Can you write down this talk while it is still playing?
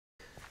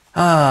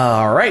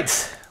All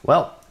right.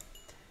 Well,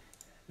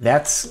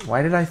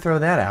 why did I throw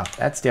that out?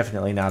 That's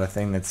definitely not a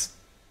thing that's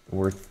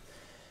worth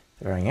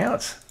throwing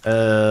out.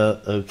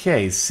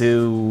 Okay,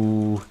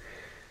 so,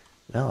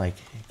 well, I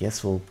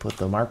guess we'll put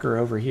the marker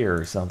over here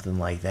or something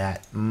like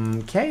that.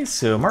 Okay,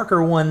 so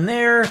marker 1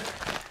 there,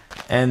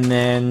 and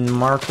then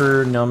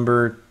marker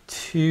number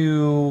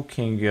 2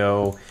 can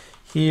go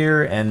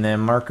here, and then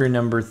marker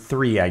number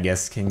 3, I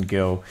guess, can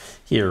go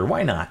here.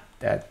 Why not?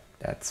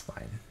 That's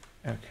fine.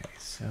 Okay,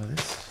 so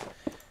this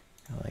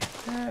go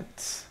like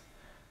that.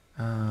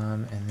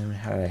 And then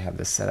how did I have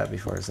this set up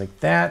before? It's like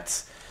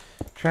that.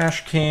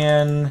 Trash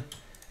can,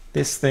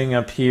 this thing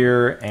up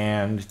here,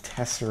 and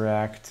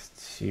Tesseract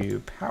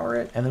to power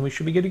it, and then we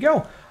should be good to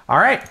go. All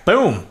right,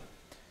 boom.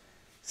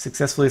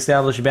 Successfully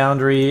established a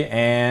boundary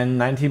and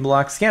 19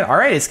 blocks scanned. All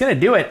right, it's gonna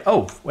do it.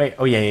 Oh, wait,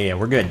 oh yeah,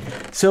 we're good.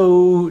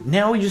 So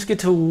now we just get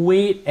to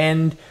wait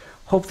and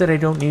hope that I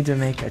don't need to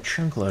make a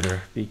chunk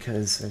loader,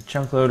 because a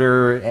chunk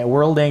loader, a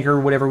world anchor,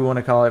 whatever we want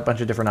to call it, a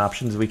bunch of different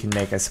options we can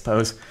make, I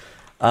suppose.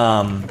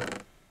 So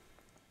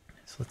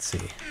let's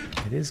see.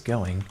 It is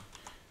going.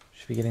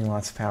 Should be getting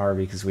lots of power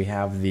because we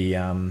have the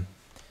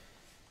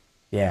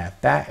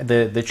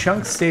the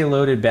chunks stay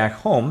loaded back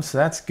home, so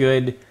that's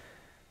good.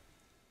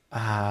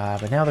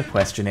 But now the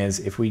question is,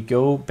 if we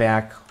go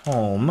back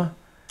home,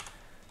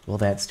 will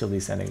that still be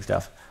sending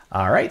stuff?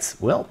 All right,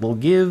 well, we'll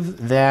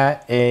give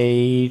that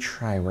a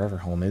try wherever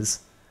home is.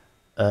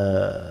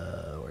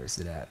 Where's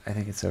it at? I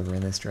think it's over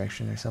in this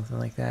direction or something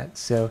like that.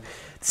 So,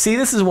 see,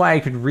 this is why I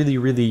could really,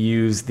 really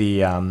use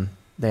the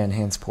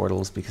enhanced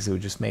portals, because it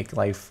would just make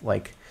life,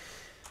 like,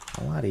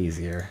 a lot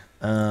easier.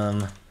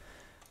 I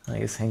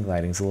guess hang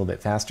gliding's a little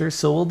bit faster,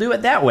 so we'll do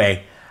it that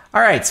way.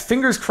 All right,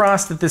 fingers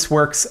crossed that this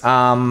works.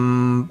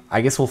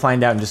 I guess we'll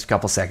find out in just a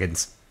couple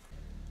seconds.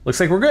 Looks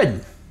like we're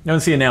good. Don't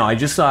see it now. I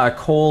just saw a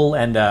coal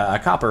and a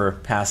copper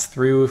pass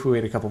through. If we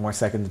wait a couple more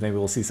seconds, maybe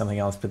we'll see something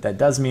else. But that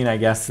does mean, I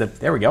guess,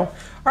 that... There we go. All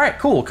right,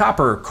 cool.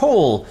 Copper,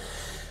 coal.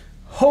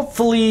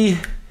 Hopefully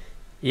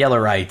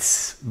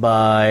yellowrites,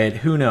 but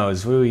who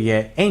knows? What do we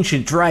get?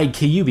 Ancient dried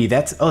Kyubi.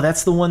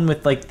 That's the one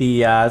with, like,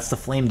 the... that's the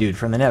flame dude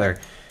from the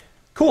nether.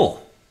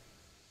 Cool.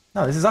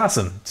 No, this is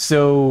awesome.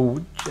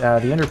 So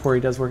the ender quarry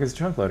does work as a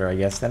chunk loader, I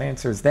guess. That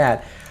answers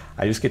that.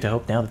 I just get to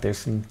hope now that there's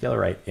some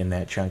yellowrite in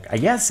that chunk. I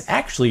guess,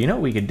 actually, you know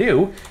what we could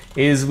do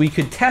is we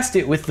could test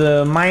it with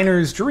the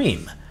miner's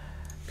dream,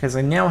 because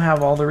I now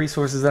have all the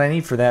resources that I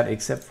need for that,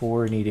 except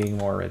for needing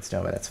more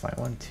redstone, but that's fine.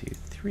 1, 2,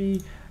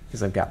 3,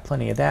 because I've got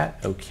plenty of that.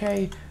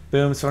 Okay,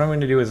 boom. So what I'm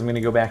going to do is I'm going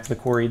to go back to the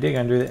quarry, dig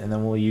under it, and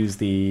then we'll use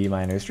the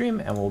miner's dream,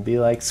 and we'll be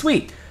like,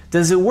 sweet.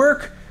 Does it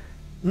work?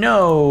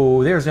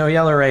 No, there's no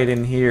yellowrite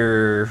in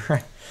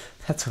here.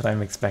 That's what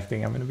I'm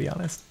expecting, I'm going to be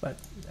honest, but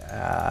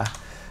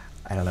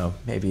I don't know.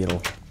 Maybe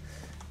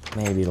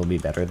it'll be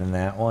better than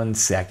that. 1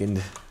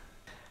 second.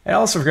 I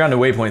also forgot to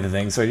waypoint the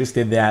thing, so I just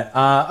did that.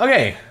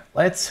 Okay,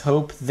 let's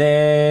hope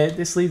that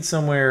this leads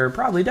somewhere.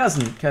 Probably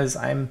doesn't, because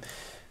I'm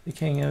the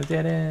king of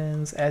dead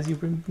ends, as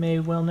you may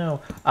well know.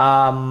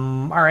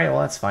 All right, well,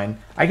 that's fine.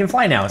 I can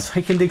fly now, so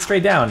I can dig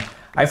straight down.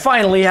 I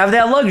finally have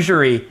that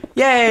luxury.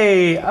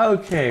 Yay!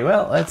 Okay,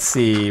 well, let's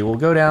see. We'll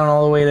go down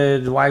all the way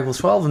to y =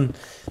 12 and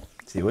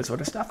see what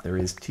sort of stuff there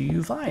is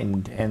to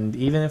find. And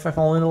even if I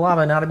fall into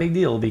lava, not a big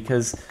deal,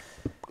 because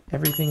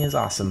everything is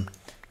awesome.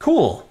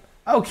 Cool.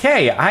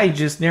 Okay, I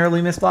just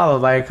narrowly missed lava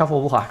by a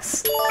couple of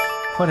blocks.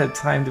 What a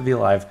time to be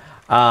alive.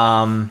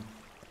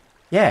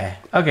 Yeah.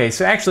 Okay,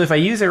 so actually, if I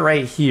use it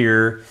right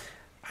here,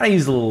 I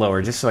use it a little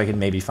lower just so I can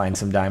maybe find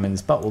some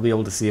diamonds, but we'll be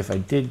able to see if I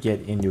did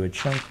get into a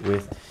chunk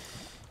with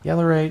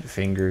yellowrite.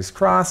 Fingers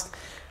crossed.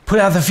 Put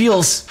out the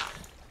fuels,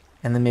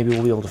 and then maybe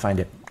we'll be able to find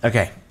it.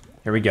 Okay.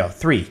 Here we go.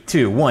 3,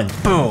 2, 1,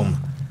 boom.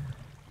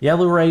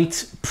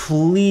 Yellowrite,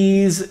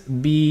 please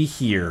be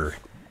here.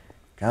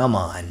 Come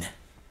on.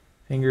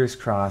 Fingers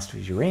crossed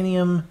with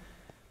uranium.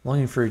 I'm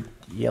looking for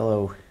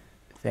yellow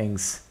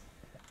things.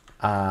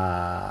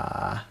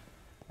 Why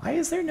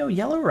is there no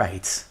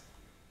yellowrites?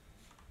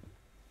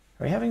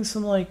 Are we having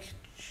some, like,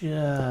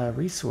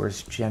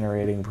 resource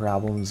generating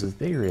problems with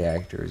big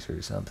reactors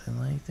or something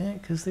like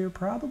that? Because there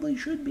probably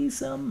should be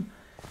some.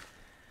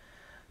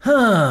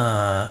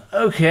 Huh.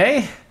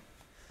 Okay.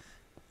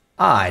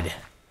 Odd.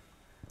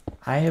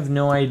 I have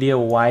no idea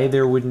why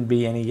there wouldn't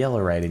be any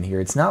yellowrite in here.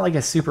 It's not like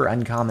a super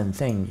uncommon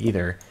thing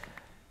either.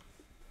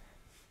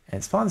 And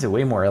it spawns at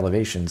way more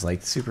elevations,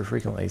 like super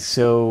frequently.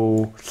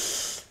 So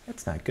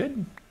that's not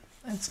good.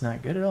 That's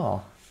not good at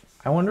all.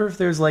 I wonder if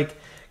there's like,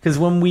 because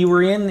when we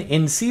were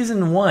in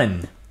season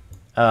 1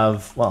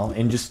 of, well,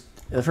 in just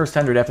the first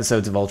 100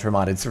 episodes of Ultra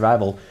Modded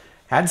Survival,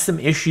 had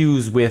some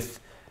issues with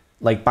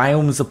like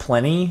biomes of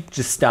plenty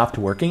just stopped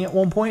working at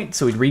one point,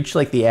 so we'd reach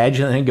like the edge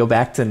and then go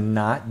back to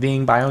not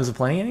being biomes of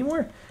plenty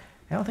anymore.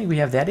 I don't think we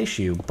have that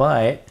issue,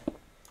 but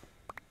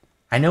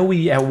I know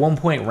we at one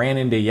point ran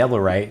into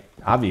yellowrite.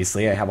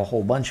 Obviously, I have a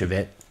whole bunch of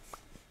it,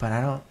 but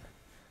I don't.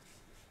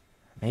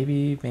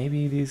 Maybe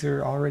these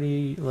are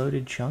already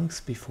loaded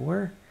chunks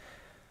before.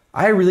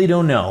 I really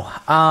don't know.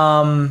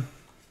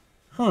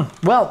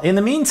 Well, in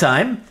the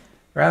meantime,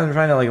 Rather than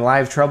trying to like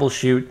live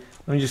troubleshoot,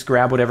 let me just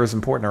grab whatever's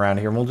important around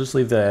here, and we'll just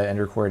leave the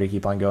ender core to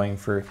keep on going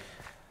for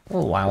a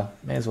little while.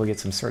 May as well get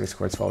some Certus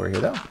quartz while we're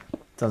here, though.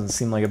 Doesn't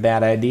seem like a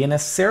bad idea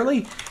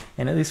necessarily.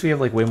 And at least we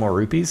have like way more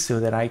rupees so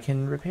that I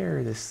can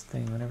repair this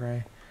thing whenever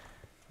I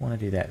want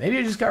to do that. Maybe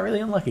I just got really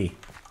unlucky.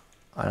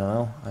 I don't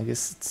know. I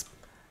guess it's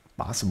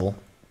possible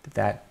that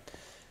that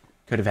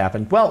could have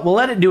happened. Well, we'll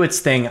let it do its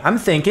thing. I'm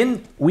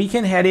thinking we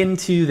can head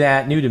into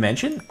that new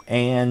dimension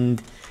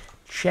and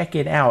check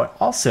it out.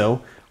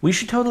 Also, we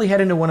should totally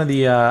head into one of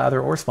the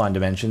other ore spawn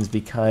dimensions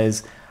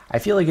because I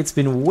feel like it's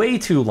been way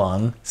too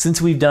long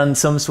since we've done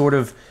some sort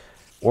of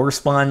ore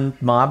spawn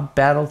mob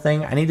battle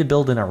thing. I need to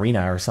build an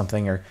arena or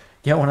something, or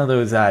get one of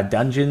those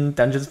dungeon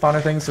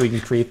spawner things so we can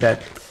create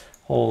that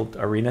whole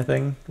arena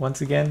thing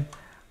once again.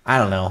 I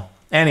don't know.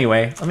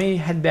 Anyway, let me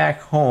head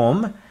back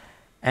home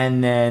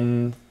and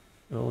then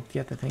we'll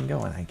get the thing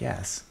going, I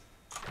guess.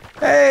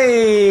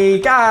 Hey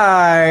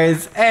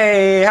guys!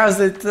 Hey, how's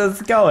it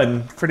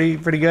going? Pretty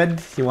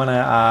good? You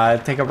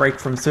wanna take a break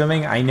from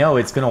swimming? I know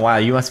it's been a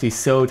while. You must be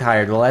so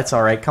tired. Well, that's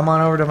all right. Come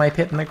on over to my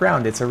pit in the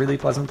ground. It's a really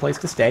pleasant place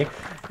to stay,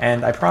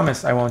 and I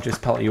promise I won't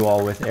just pelt you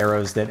all with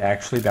arrows that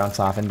actually bounce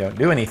off and don't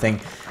do anything.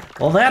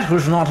 Well, that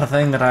was not a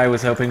thing that I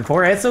was hoping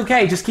for. It's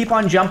okay. Just keep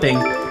on jumping,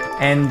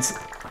 and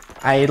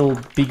it'll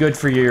be good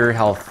for your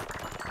health.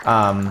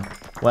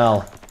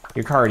 Well,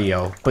 your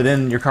cardio, but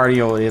then your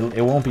cardio,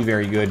 it won't be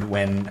very good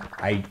when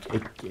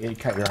it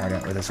cut your heart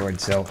out with a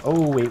sword. So,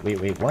 oh,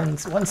 wait, one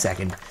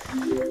second.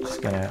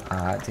 Just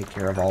gonna take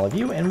care of all of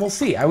you, and we'll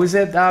see. I was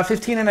at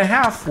 15 and a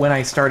half when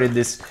I started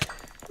this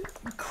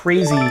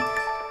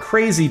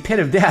crazy pit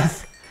of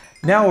death.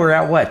 Now we're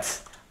at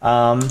what?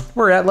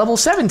 We're at level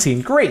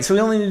 17. Great, so we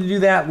only need to do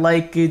that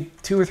like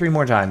 2 or 3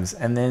 more times,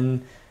 and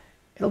then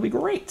it'll be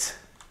great.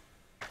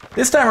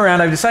 This time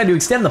around, I've decided to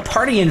extend the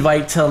party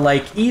invite to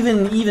like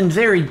even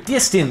very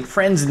distant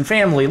friends and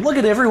family. Look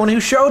at everyone who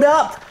showed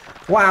up.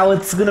 Wow,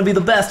 it's gonna be the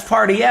best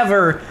party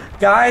ever.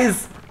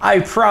 Guys,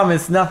 I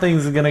promise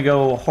nothing's gonna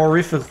go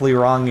horrifically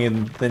wrong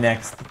in the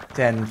next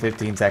 10,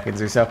 15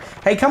 seconds or so.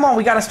 Hey, come on,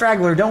 we got a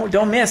straggler.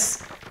 Don't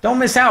miss. Don't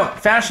miss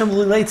out.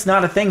 Fashionably late's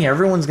not a thing here.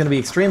 Everyone's gonna be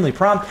extremely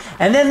prompt.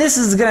 And then this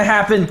is gonna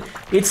happen.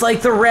 It's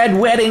like the red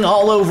wedding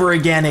all over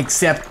again,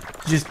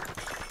 except just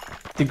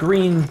the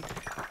green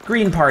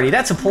party.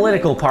 That's a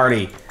political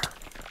party.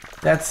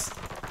 That's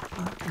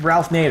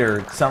Ralph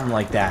Nader, something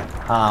like that.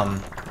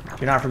 If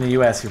you're not from the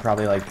US, you're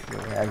probably like,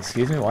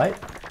 excuse me, what?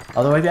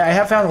 Although I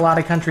have found a lot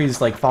of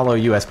countries like follow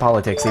US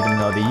politics, even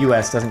though the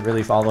US doesn't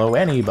really follow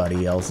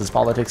anybody else's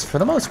politics for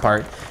the most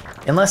part,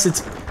 unless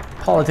it's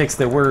politics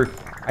that we're,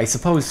 I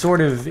suppose,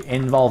 sort of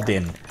involved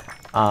in.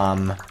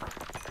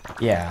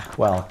 Yeah,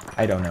 well,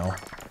 I don't know.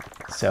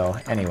 So,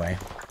 anyway.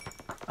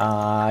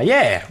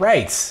 Yeah,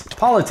 right.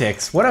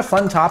 Politics. What a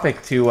fun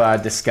topic to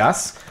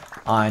discuss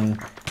on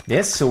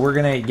this. So we're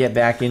gonna get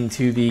back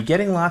into the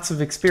getting lots of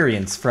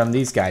experience from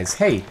these guys.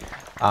 Hey,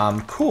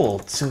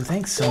 cool. So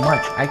thanks so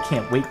much. I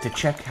can't wait to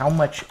check how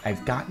much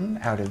I've gotten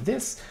out of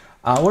this.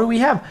 What do we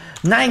have?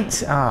 9.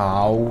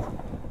 Oh,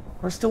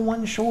 we're still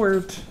 1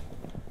 short.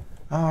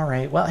 All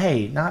right. Well,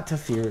 hey, not to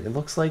fear. It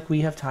looks like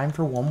we have time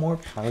for one more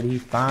party.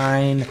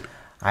 Fine.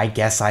 I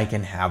guess I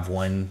can have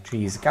one.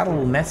 Jeez, it got a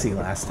little messy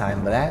last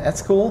time, but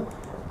that's cool.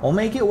 We'll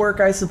make it work,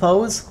 I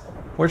suppose.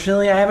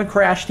 Fortunately, I haven't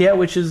crashed yet,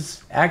 which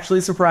is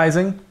actually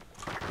surprising.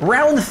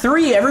 Round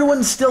 3,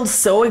 everyone's still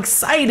so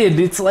excited.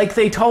 It's like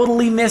they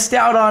totally missed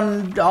out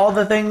on all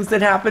the things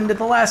that happened at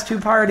the last 2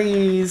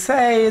 parties.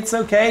 Hey, it's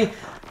okay.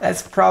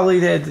 That's probably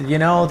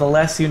the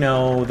less you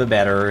know, the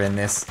better in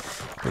this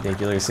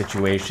particular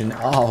situation.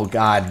 Oh,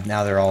 God,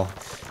 now they're all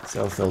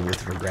so filled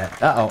with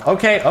regret. Uh-oh.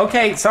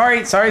 Okay.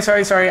 Sorry.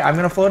 I'm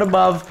gonna float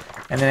above,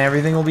 and then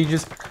everything will be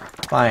just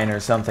fine or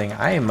something.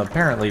 I am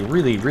apparently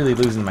really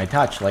losing my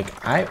touch.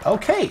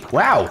 Okay.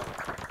 Wow.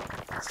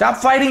 Stop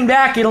fighting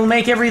back. It'll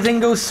make everything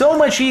go so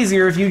much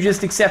easier if you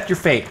just accept your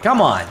fate. Come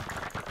on.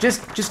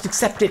 Just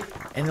accept it,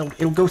 and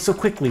it'll go so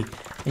quickly,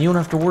 and you don't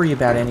have to worry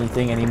about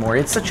anything anymore.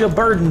 It's such a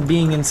burden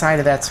being inside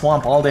of that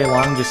swamp all day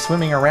long, just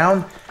swimming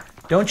around.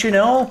 Don't you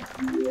know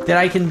that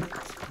I can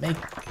make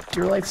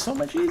your life so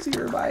much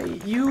easier by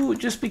you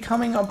just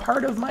becoming a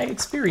part of my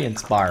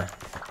experience bar?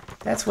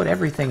 That's what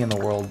everything in the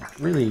world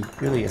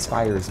really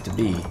aspires to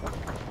be.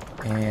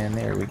 And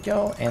there we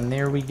go, and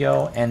there we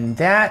go, and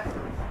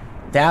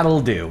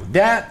that'll do.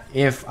 That,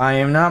 if I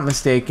am not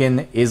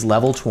mistaken, is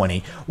level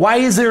 20. Why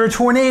is there a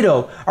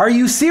tornado? Are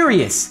you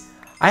serious?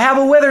 I have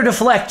a weather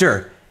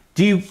deflector.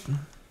 Do you...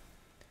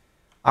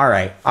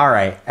 Alright.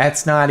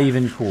 That's not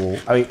even cool.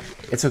 I mean,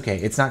 it's okay.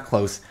 It's not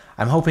close.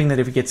 I'm hoping that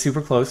if it gets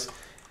super close...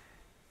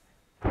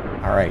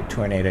 Alright,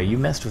 tornado, you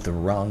messed with the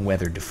wrong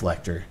weather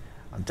deflector.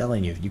 I'm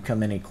telling you, if you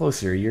come any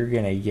closer, you're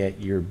gonna get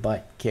your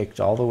butt kicked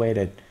all the way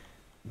to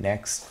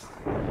next...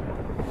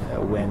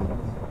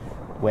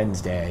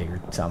 Wednesday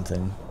or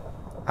something.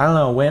 I don't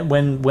know,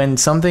 when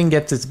something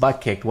gets its butt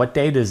kicked, what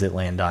day does it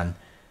land on?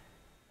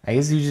 I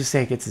guess you just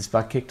say it gets its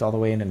butt kicked all the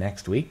way into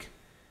next week,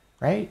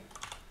 right?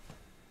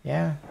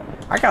 Yeah.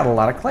 I got a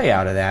lot of clay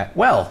out of that.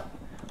 Well,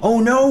 oh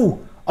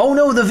no! Oh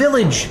no, the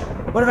village!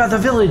 What about the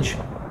village?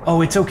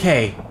 Oh, it's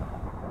okay.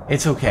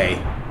 It's okay.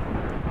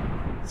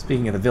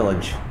 Speaking of the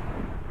village,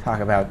 talk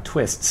about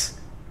twists.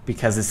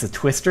 Because it's a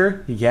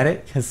twister, you get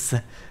it? Because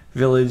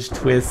village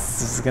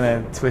twists is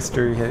gonna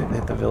twister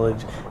hit the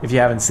village. If you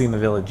haven't seen the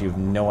village, you have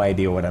no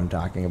idea what I'm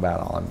talking about.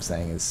 All I'm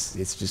saying is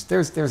it's just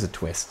there's a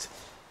twist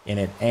in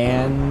it,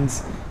 and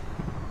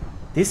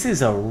this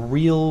is a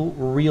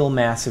real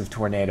massive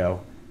tornado.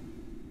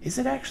 Is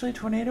it actually a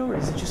tornado, or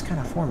is it just kind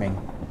of forming?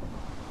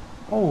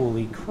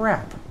 Holy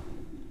crap.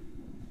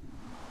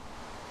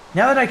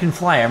 Now that I can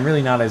fly, I'm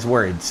really not as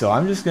worried, so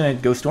I'm just gonna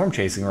go storm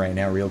chasing right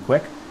now real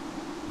quick.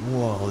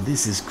 Whoa,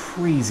 this is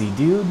crazy,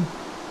 dude.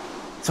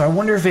 So I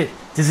wonder if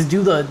does it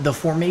do the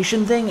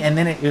formation thing and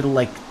then it'll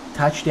like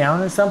touch down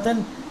or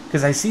something?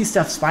 Because I see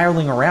stuff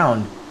spiraling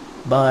around,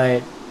 but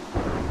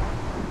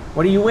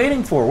what are you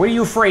waiting for? What are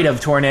you afraid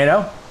of,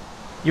 tornado?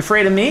 You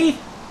afraid of me?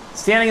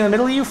 Standing in the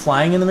middle of you?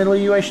 Flying in the middle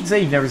of you, I should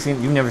say. You've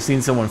never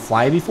seen someone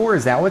fly before?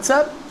 Is that what's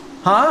up?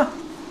 Huh?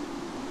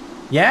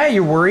 Yeah,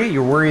 you're worried?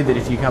 You're worried that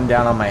if you come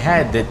down on my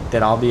head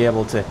that I'll be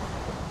able to...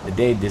 The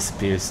day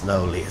disappears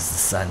slowly as the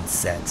sun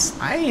sets.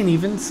 I ain't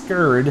even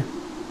scared.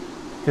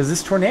 Because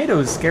this tornado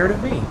is scared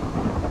of me.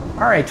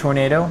 Alright,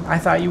 tornado. I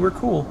thought you were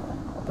cool.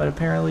 But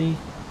apparently,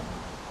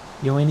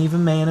 you ain't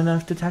even man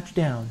enough to touch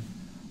down.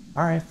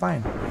 Alright,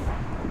 fine.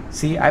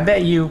 See, I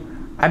bet you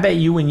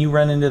when you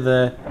run into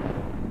the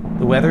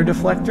weather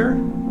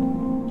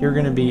deflector, you're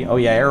gonna be... Oh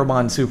yeah,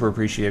 Aerobon's super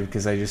appreciative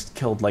because I just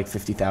killed like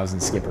 50,000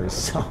 skippers.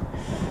 So,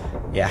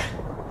 yeah.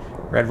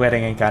 Red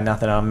Wedding ain't got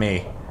nothing on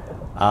me.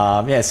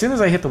 Yeah, as soon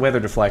as I hit the weather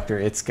deflector,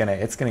 it's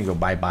gonna go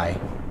bye-bye.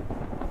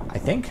 I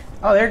think.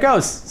 Oh, there it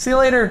goes. See you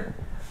later.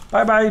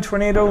 Bye-bye,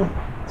 tornado.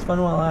 It's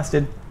fun while it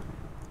lasted.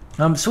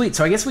 Sweet.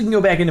 So I guess we can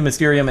go back into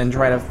Mysterium and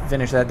try to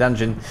finish that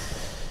dungeon.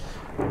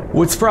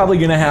 What's probably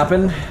gonna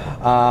happen,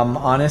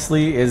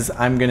 honestly, is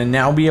I'm gonna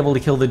now be able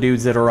to kill the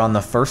dudes that are on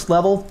the first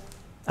level.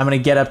 I'm gonna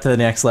get up to the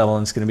next level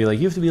and it's gonna be like,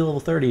 you have to be level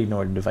 30 in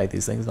order to fight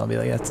these things. And I'll be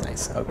like, that's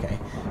nice. Okay.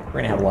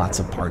 We're gonna have lots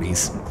of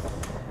parties.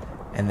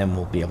 And then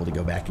we'll be able to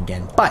go back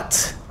again.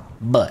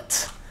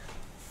 But,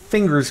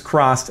 fingers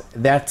crossed,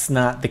 that's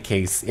not the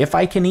case. If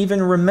I can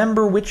even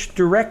remember which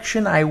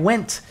direction I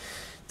went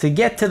to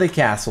get to the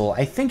castle,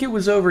 I think it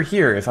was over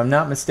here, if I'm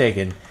not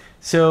mistaken.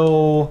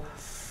 So,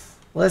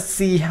 let's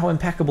see how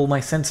impeccable my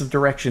sense of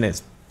direction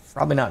is.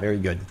 Probably not very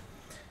good.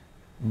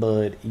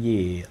 But,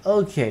 yeah.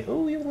 Okay.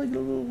 Oh, we have like a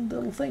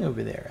little thing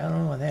over there. I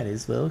don't know what that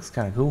is, but it looks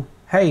kind of cool.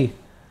 Hey.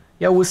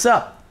 Yo, what's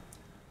up?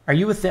 Are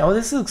you a thing? Oh,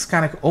 this looks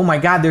kind of... Oh my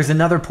god, there's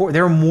another port.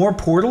 There are more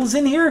portals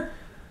in here?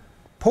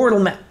 Portal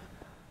map.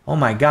 Oh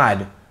my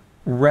god.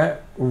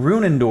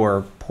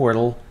 Runendor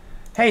portal.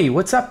 Hey,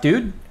 what's up,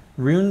 dude?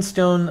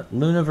 Runestone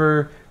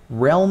Luniver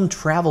Realm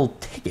Travel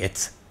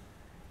Ticket.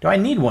 Do I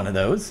need one of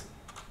those?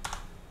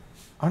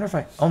 I wonder if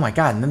I... Oh my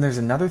god, and then there's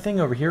another thing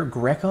over here.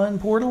 Grekon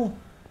portal?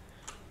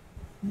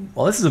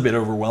 Well, this is a bit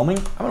overwhelming.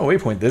 I'm going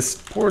to waypoint this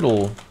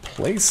portal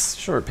place.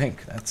 Sure,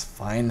 pink. That's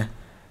fine.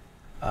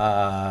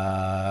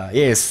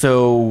 Yeah,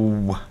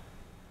 so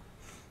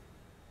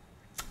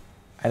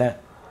I'm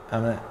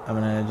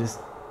gonna just...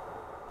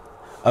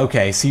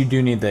 Okay, so you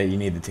do need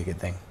the ticket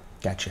thing.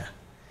 Gotcha.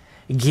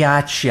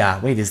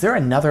 Wait, is there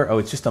another? Oh,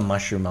 it's just a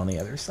mushroom on the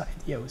other side.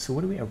 Yo, so what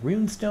do we have?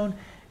 Runestone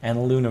and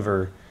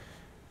Luniver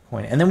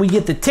coin. And then we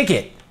get the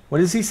ticket. What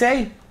does he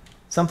say?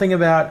 Something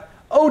about,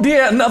 oh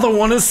dear, another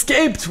one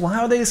escaped. Well,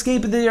 how are they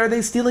escaping? Are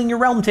they stealing your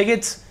realm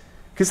tickets?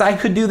 Because I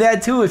could do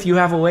that too if you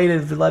have a way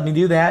to let me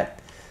do that.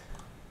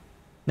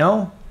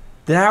 No?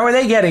 Then how are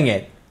they getting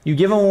it? You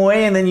give them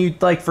away and then you,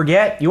 like,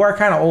 forget? You are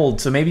kind of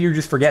old, so maybe you're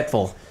just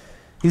forgetful.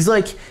 He's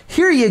like,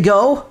 here you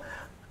go.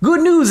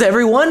 Good news,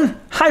 everyone.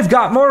 I've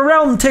got more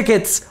realm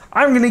tickets.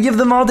 I'm going to give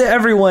them all to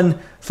everyone.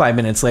 5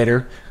 minutes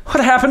later.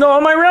 What happened to all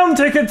my realm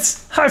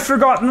tickets? I've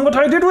forgotten what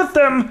I did with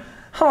them.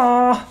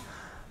 Aw,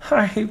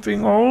 I hate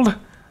being old.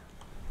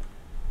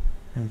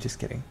 I'm just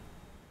kidding.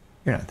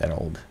 You're not that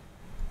old.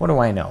 What do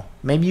I know?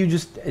 Maybe you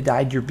just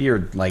dyed your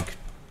beard, like,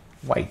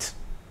 white.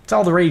 It's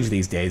all the rage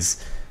these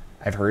days,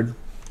 I've heard.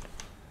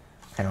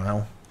 I don't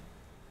know.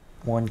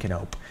 One can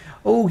hope.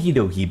 Okie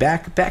dokie,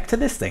 back to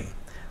this thing.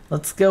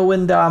 Let's go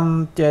and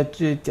at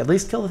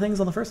least kill the things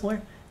on the first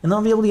layer, and then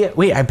I'll be able to get...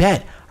 Wait, I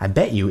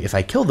bet you if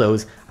I kill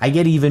those, I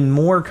get even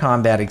more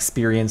combat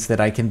experience that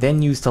I can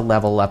then use to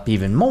level up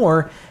even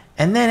more,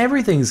 and then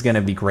everything's gonna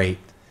be great.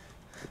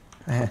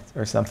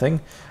 Or something.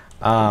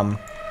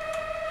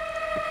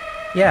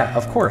 Yeah,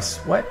 of course.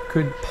 What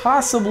could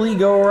possibly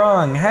go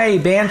wrong? Hey,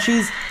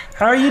 Banshees,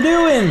 how are you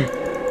doing?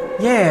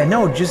 Yeah,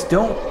 no, just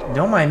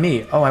don't mind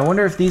me. Oh, I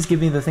wonder if these give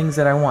me the things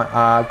that I want.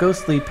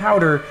 Ghostly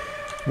powder.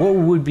 What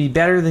would be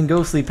better than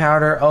ghostly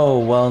powder? Oh,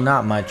 well,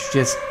 not much.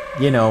 Just,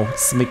 you know,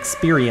 some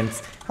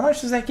experience. How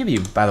much does that give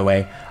you, by the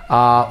way?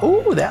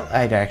 Ooh, that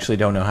I actually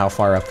don't know how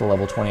far up to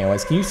level 20 I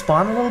was. Can you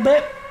spawn a little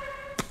bit?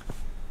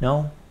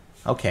 No?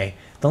 Okay.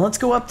 Then let's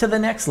go up to the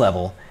next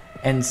level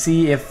and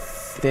see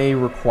if they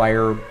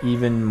require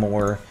even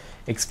more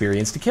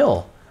experience to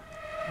kill.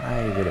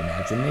 I would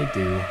imagine they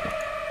do.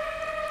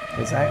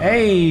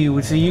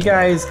 Hey, so you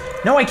guys...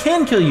 No, I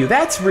can kill you.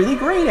 That's really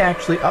great,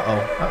 actually.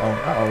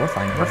 Uh-oh.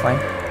 We're fine.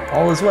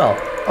 All is well.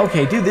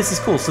 Okay, dude, this is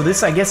cool. So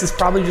this, I guess, is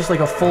probably just like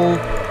a full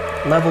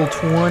level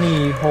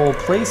 20 whole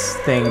place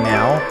thing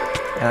now.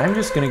 And I'm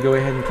just gonna go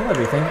ahead and kill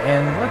everything.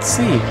 And let's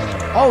see.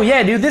 Oh,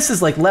 yeah, dude, this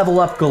is like level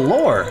up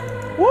galore.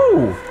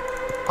 Woo!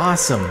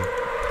 Awesome.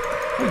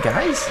 Hey,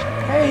 guys.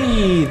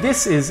 Hey,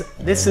 this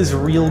is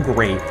real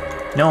great.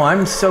 No,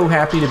 I'm so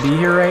happy to be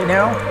here right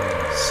now.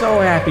 So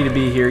happy to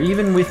be here,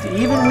 even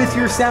with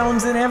your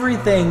sounds and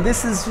everything.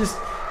 This is just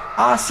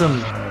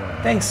awesome.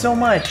 Thanks so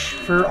much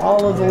for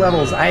all of the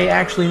levels. I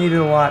actually needed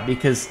a lot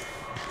because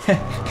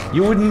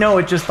you wouldn't know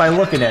it just by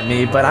looking at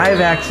me, but I've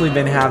actually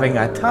been having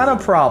a ton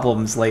of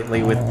problems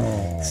lately with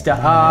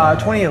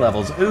stuff. 28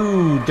 levels.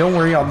 Ooh, don't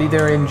worry, I'll be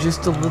there in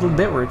just a little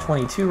bit. We're at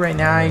 22 right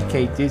now.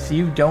 Okay, if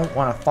you don't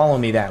want to follow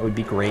me, that would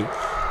be great.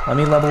 Let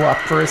me level up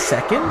for a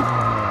second.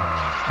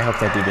 I hope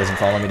that dude doesn't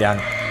follow me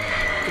down.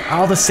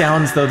 All the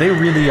sounds, though, they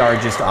really are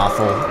just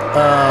awful.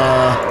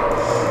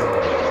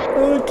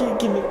 Okay,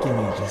 give me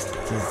just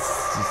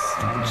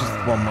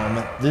one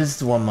moment.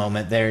 Just one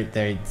moment. There,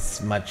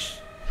 it's much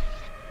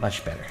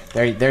better.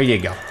 There you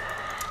go.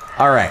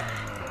 All right.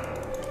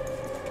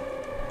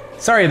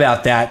 Sorry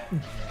about that.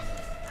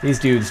 These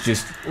dudes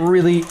just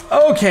really...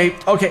 Okay,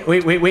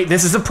 wait.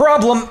 This is a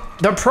problem.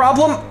 The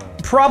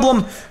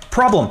problem.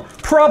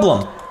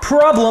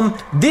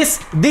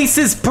 This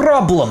is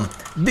problem.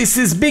 This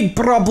is big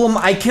problem.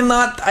 I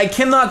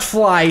cannot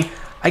fly.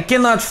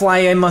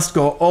 I must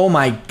go. Oh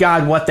my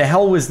God, what the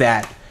hell was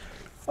that?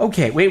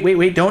 Okay,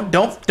 wait. Don't.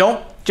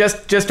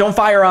 Just don't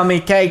fire on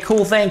me. Okay,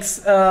 cool,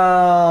 thanks.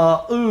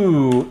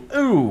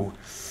 Ooh.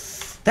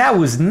 That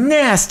was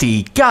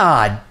nasty.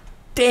 God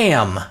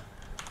damn.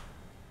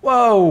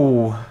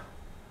 Whoa.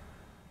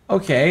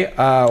 Okay,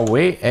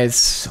 wait,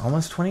 it's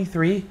almost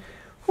 23.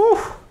 Whew.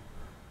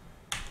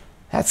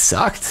 That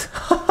sucked.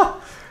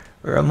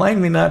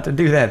 Remind me not to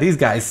do that. These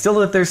guys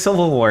still at their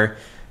Civil War.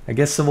 I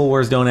guess Civil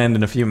Wars don't end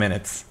in a few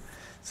minutes,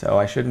 so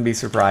I shouldn't be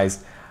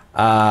surprised.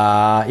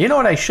 You know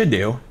what I should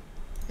do?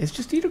 Is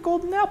just eat a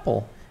golden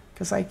apple,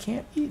 because I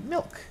can't eat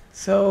milk.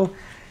 So,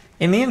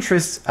 in the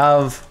interest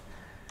of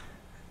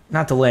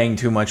not delaying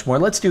too much more,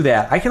 let's do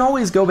that. I can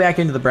always go back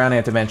into the brown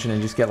ant dimension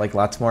and just get like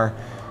lots more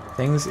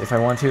things if I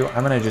want to.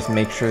 I'm gonna just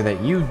make sure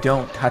that you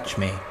don't touch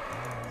me.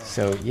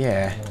 So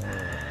yeah.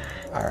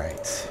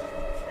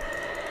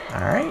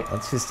 Alright,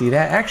 let's just do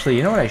that. Actually,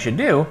 you know what I should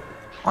do?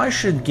 I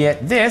should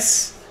get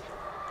this,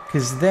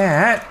 because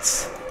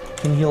that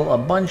can heal a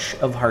bunch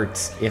of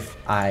hearts if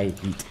I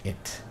eat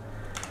it.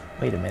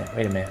 Wait a minute,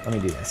 let me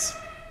do this.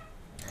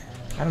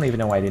 I don't even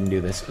know why I didn't do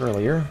this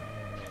earlier.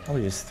 I'll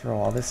just throw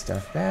all this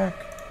stuff back.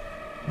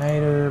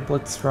 Niter,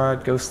 Blitz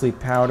Rod, Ghost Sleep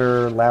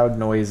Powder, Loud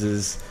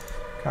Noises,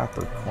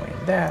 Copper Coin,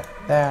 that.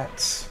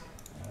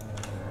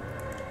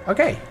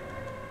 Okay,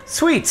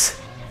 sweet.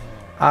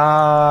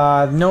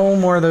 No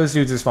more of those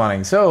dudes are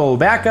spawning. So,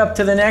 back up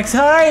to the next.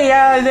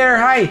 Hi, there,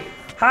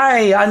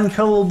 hi,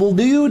 unkillable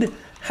dude.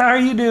 How are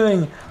you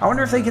doing? I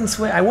wonder if they can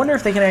swim. I wonder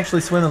if they can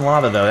actually swim in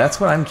lava, though. That's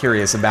what I'm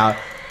curious about.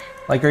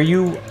 Like, are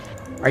you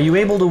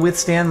able to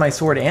withstand my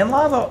sword and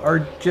lava,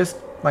 or just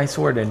my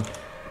sword and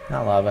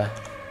not lava?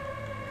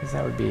 Because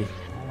that would be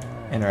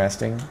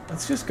interesting.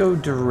 Let's just go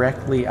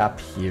directly up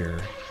here.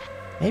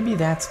 Maybe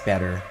that's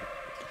better.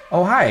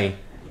 Oh, hi.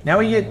 Now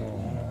we get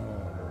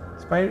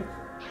spider.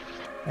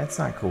 That's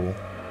not cool.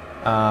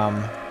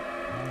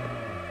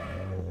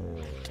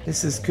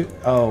 This is good.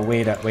 Oh,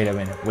 wait a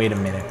minute.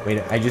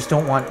 I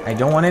don't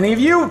want any of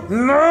you.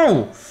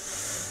 No!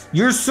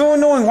 You're so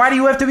annoying. Why do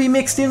you have to be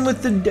mixed in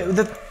with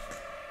the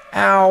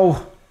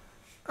ow.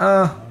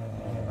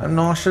 I'm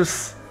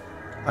nauseous.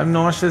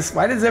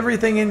 Why does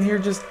everything in here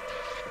just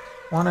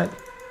wanna...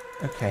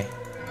 Okay,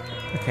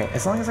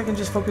 as long as I can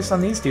just focus on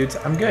these dudes,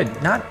 I'm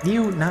good. Not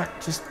you, not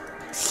just...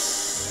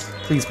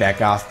 Please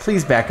back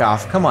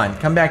off. Come on,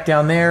 come back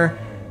down there,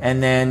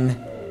 and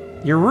then...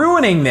 You're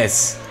ruining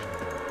this!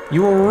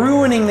 You are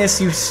ruining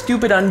this, you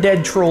stupid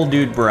undead troll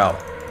dude, bro.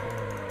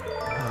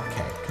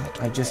 Okay,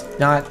 I just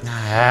not...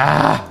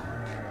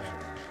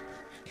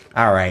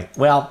 Alright,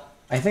 well,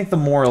 I think the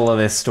moral of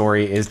this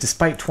story is,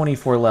 despite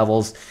 24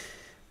 levels,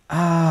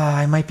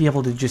 I might be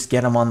able to just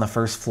get them on the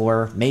first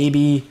floor.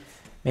 Maybe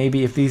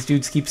if these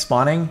dudes keep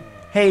spawning.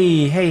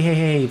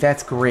 Hey,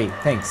 that's great,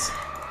 thanks.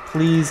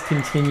 Please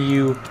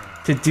continue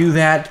to do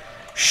that.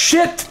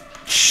 Shit!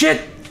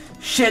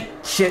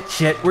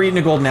 We're eating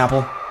a golden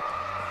apple.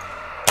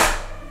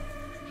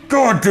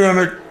 God damn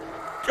it.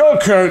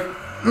 Okay.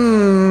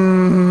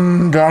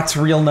 That's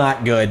real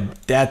not good.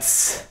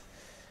 That's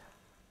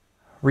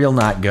real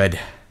not good.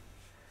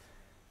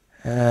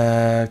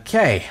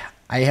 Okay.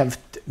 I have...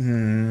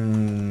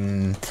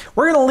 We're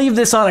gonna leave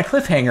this on a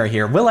cliffhanger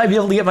here. Will I be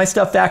able to get my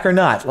stuff back or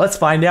not? Let's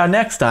find out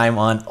next time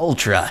on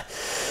Ultra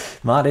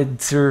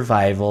modded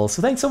survival.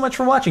 So thanks so much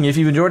for watching. If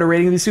you've enjoyed, a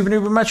rating would be super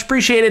duper much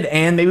appreciated,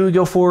 and maybe we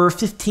go for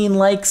 15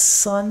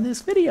 likes on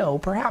this video,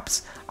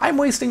 perhaps. I'm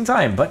wasting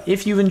time, but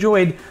if you've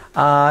enjoyed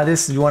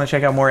this, if you want to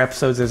check out more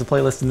episodes, there's a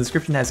playlist in the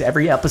description that has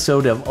every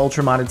episode of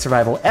Ultra Modded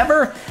Survival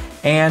ever.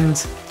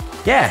 And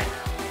yeah,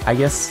 I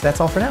guess that's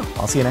all for now.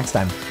 I'll see you next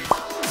time.